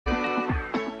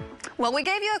Well, we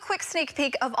gave you a quick sneak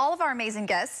peek of all of our amazing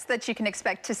guests that you can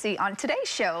expect to see on today's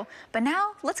show. But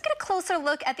now, let's get a closer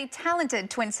look at the talented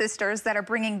twin sisters that are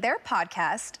bringing their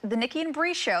podcast, The Nikki and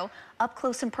Brie Show, up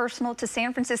close and personal to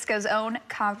San Francisco's own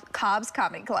Cobb's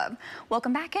Comedy Club.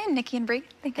 Welcome back in, Nikki and Brie.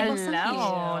 Thank you.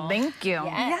 Hello. Thank you.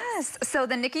 Yes. So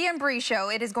the Nikki and Brie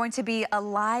Show, it is going to be a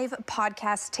live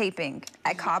podcast taping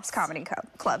at Cobb's Comedy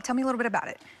Club. Tell me a little bit about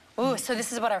it. Ooh, so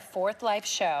this is what, our fourth live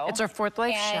show. It's our fourth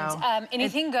live show. And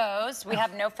anything goes. We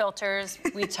have no filters.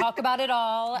 We talk about it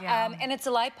all. And it's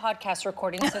a live podcast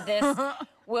recording, so this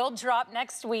will drop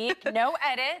next week. No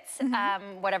edits.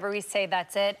 Whatever we say,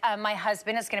 that's it. My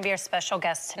husband is going to be our special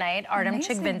guest tonight, Artem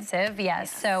Chigvintsev.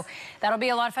 Yes, so that'll be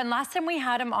a lot of fun. Last time we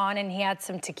had him on and he had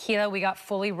some tequila, we got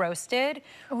fully roasted,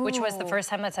 which was the first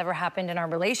time that's ever happened in our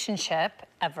relationship,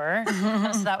 ever.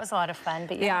 So that was a lot of fun.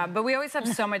 But yeah, but we always have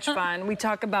so much fun. We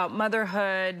talk about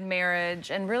motherhood,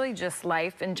 marriage, and really just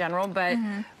life in general. But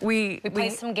we play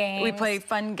some games. We play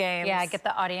fun games. Yeah, get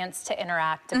the audience to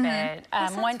interact a bit.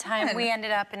 One time we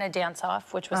ended up in a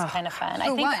dance-off, which was kind of fun.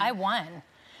 I think I won.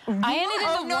 I ended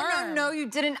in the worm. No, you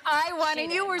didn't. I won,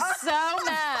 and you were so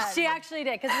mad. She actually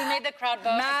did, because we made the crowd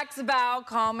vote. Max Bow,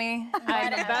 call me.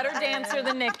 I'm a better dancer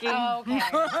than Nikki. Oh, okay.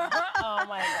 Oh,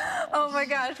 my God. Oh, my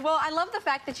gosh. Well, I love the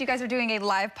fact that you guys are doing a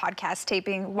live podcast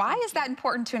taping. Why is that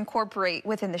important to incorporate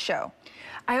within the show?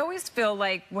 I always feel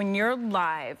like when you're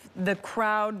live, the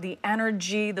crowd, the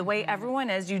energy, the way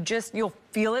everyone is, you'll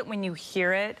feel it when you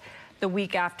hear it the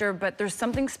week after, but there's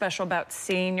something special about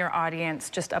seeing your audience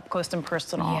just up close and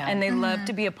personal, and they love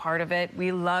to be a part of it.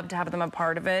 We love to have them a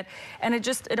part of it, and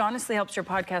it honestly helps your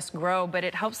podcast grow, but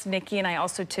it helps Nikki and I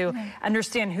also to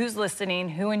understand who's listening,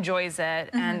 who enjoys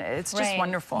it, and it's just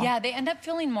wonderful. Yeah, they end up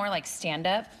feeling more like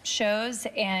stand-up shows,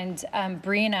 and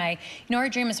Brie and I, you know, our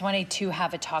dream is one day to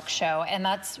have a talk show, and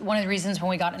that's one of the reasons when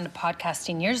we got into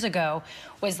podcasting years ago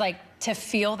was like to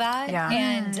feel that,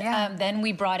 and then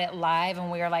we brought it live,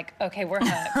 and we were like, okay, we're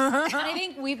hooked. And I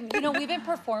think we've been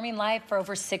performing live for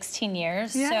over 16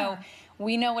 years, so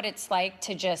we know what it's like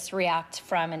to just react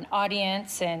from an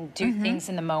audience and do things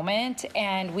in the moment,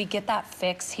 and we get that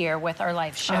fix here with our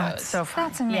live shows. Oh, it's so fun.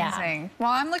 That's amazing.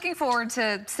 Well, I'm looking forward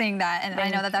to seeing that, and I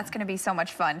know that that's going to be so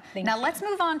much fun. Now, let's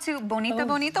move on to Bonita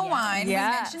Bonita Wine. We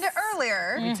mentioned it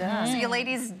earlier. So you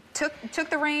ladies took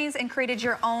the reins and created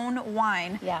your own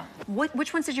wine. Yeah.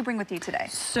 Which ones did you bring with you today?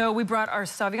 So we brought our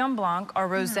Sauvignon Blanc, our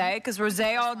Rosé, because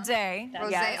Rosé all day.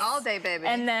 Rosé all day, baby.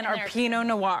 And then our Pinot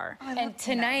Noir. And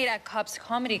tonight at Cobb's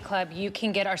Comedy Club, you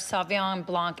can get our Sauvignon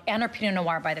Blanc and our Pinot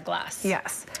Noir by the glass.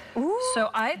 Yes. Ooh.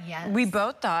 So we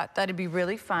both thought that it'd be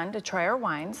really fun to try our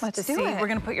wines. Let's do it. We're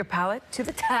gonna put your palate to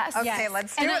the test. Okay,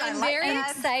 let's do it. I'm very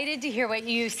excited to hear what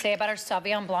you say about our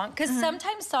Sauvignon Blanc, because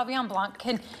sometimes Sauvignon Blanc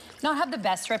can not have the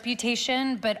best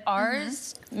reputation, but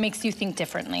ours makes you think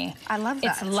differently. I love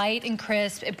that. It's light and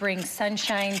crisp. It brings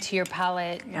sunshine to your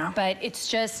palate, but it's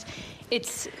just,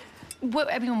 what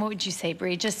would you say,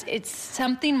 Brie? Just, it's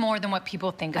something more than what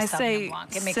people think of Sauvignon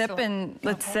Blanc. It makes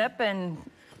let's sip and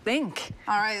think.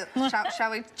 All right, shall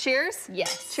we? Cheers?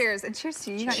 Yes. Cheers, and cheers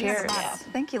to you. You Cheers. got the bottle.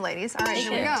 Thank you, ladies. All right,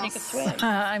 here we go. Take a swig.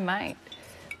 I might.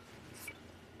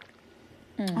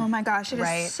 Oh my gosh, it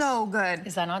is so good.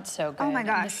 Is that not so good? Oh my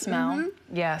gosh. And the smell.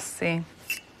 Yes, see.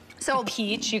 So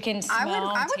peach, you can smell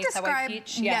I would taste describe, that white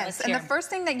peach. Yeah, yes, and the first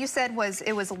thing that you said was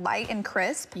it was light and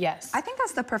crisp. Yes. I think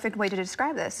that's the perfect way to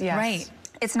describe this. Yes. Right.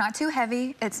 It's not too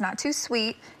heavy, it's not too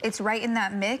sweet, it's right in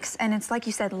that mix, and it's like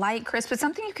you said, light, crisp. It's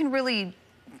something you can really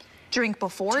drink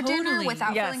before dinner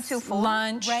without feeling too full.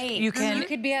 Lunch. Right. You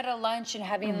could be at a lunch and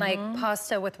having like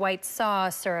pasta with white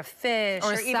sauce or a fish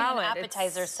or even salad. an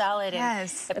appetizer salad.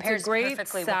 Yes. And it pairs It's a great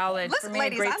perfectly salad. Listen, For me, a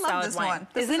ladies, great I love salad this wine. one.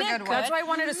 This Isn't is a it? good one. That's why I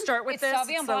wanted to start with this. Sauvignon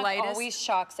It's the Blanc lightest. always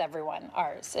shocks everyone,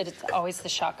 ours. It's always the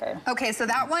shocker. Okay, so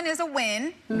that one is a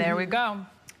win. There we go.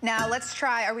 Now let's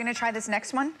try, are we gonna try this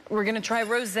next one? We're gonna try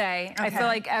rosé. I feel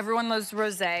like everyone loves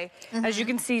rosé. As you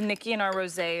can see, Nikki and our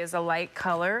rosé is a light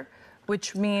color,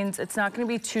 which means it's not gonna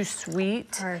be too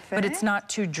sweet, but it's not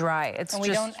too dry. It's And we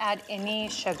don't add any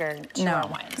sugar to our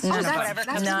wines. None Just of whatever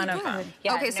them. comes None to of them.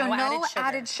 Yeah, Okay, so no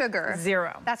added sugar.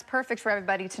 Zero. That's perfect for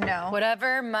everybody to know.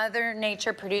 Whatever Mother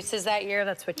Nature produces that year,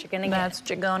 that's what you're gonna get. That's what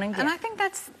you're gonna get. And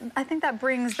I think that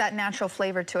brings that natural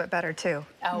flavor to it better too.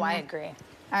 Oh, I agree.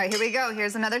 All right, here we go.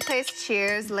 Here's another taste.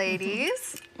 Cheers,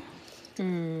 ladies.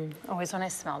 Always when I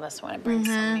smell this one, it brings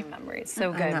so many memories.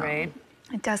 So good, right?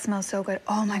 It does smell so good.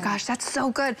 Oh my gosh, that's so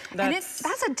good. And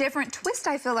that's a different twist,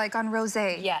 I feel like, on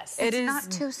rosé. Yes. It's not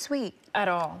too sweet. At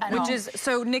all.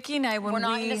 So Nikki and I, when we're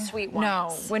not into sweet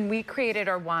wines. when we created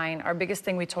our wine, our biggest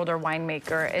thing we told our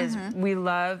winemaker is we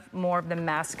love more of the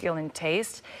masculine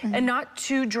taste and not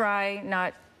too dry,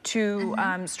 not too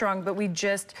strong, but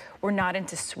we're not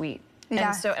into sweet.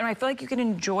 Yeah. And I feel like you can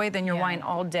enjoy then your wine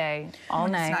all day, all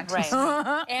night.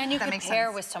 Right. And you can pair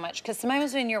sense. with so much, because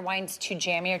sometimes when your wine's too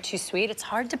jammy or too sweet, it's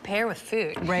hard to pair with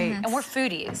food. Right. And we're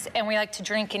foodies, and we like to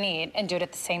drink and eat and do it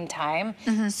at the same time.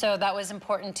 So that was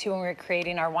important too when we were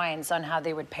creating our wines on how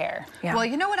they would pair. Yeah. Well,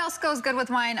 you know what else goes good with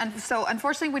wine? So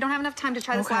unfortunately, we don't have enough time to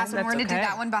try this last one. We're going to do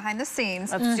that one behind the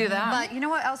scenes. Let's do that. But you know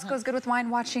what else goes good with wine?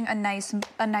 Watching a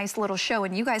nice little show.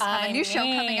 And you guys have a new show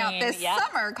coming out this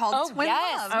summer called Twin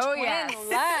Love. Oh, yes. Twin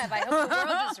Love. I hope the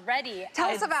world is ready.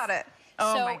 Tell us about it.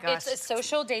 Oh my gosh. It's a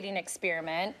social dating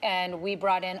experiment, and we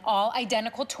brought in all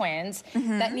identical twins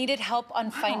that needed help on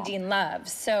finding love.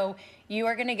 So you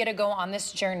are gonna get to go on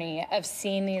this journey of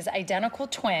seeing these identical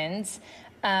twins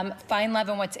find love.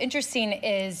 And what's interesting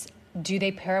is, do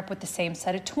they pair up with the same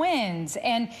set of twins?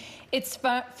 And it's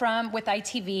from with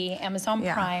ITV, Amazon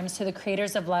Prime, so the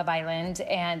creators of Love Island,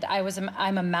 and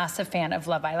I'm a massive fan of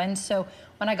Love Island. So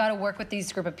when I got to work with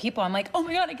these group of people, I'm like, oh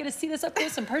my God, I get to see this up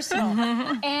close and personal.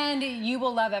 And you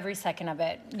will love every second of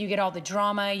it. You get all the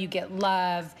drama, you get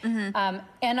love. And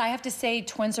I have to say,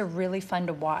 twins are really fun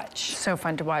to watch. So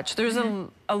fun to watch. There's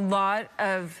a lot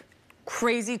of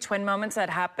crazy twin moments that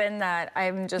happen that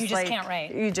I'm just You just can't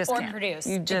write. You just or can't. produce.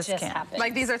 You just it just can't. happens.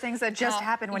 Like, these are things that just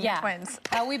happen when you're twins.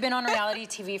 We've been on reality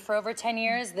TV for over 10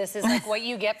 years. This is like what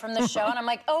you get from the show. And I'm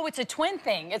like, oh, it's a twin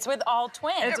thing. It's with all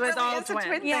twins. It's with all It's a twins.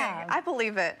 twin thing. I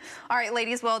believe it. All right,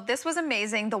 ladies. Well, this was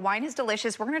amazing. The wine is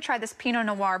delicious. We're going to try this Pinot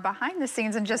Noir behind the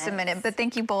scenes in just a minute. But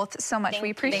thank you both so much.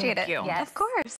 We appreciate it. Thank you. Yes. Of course.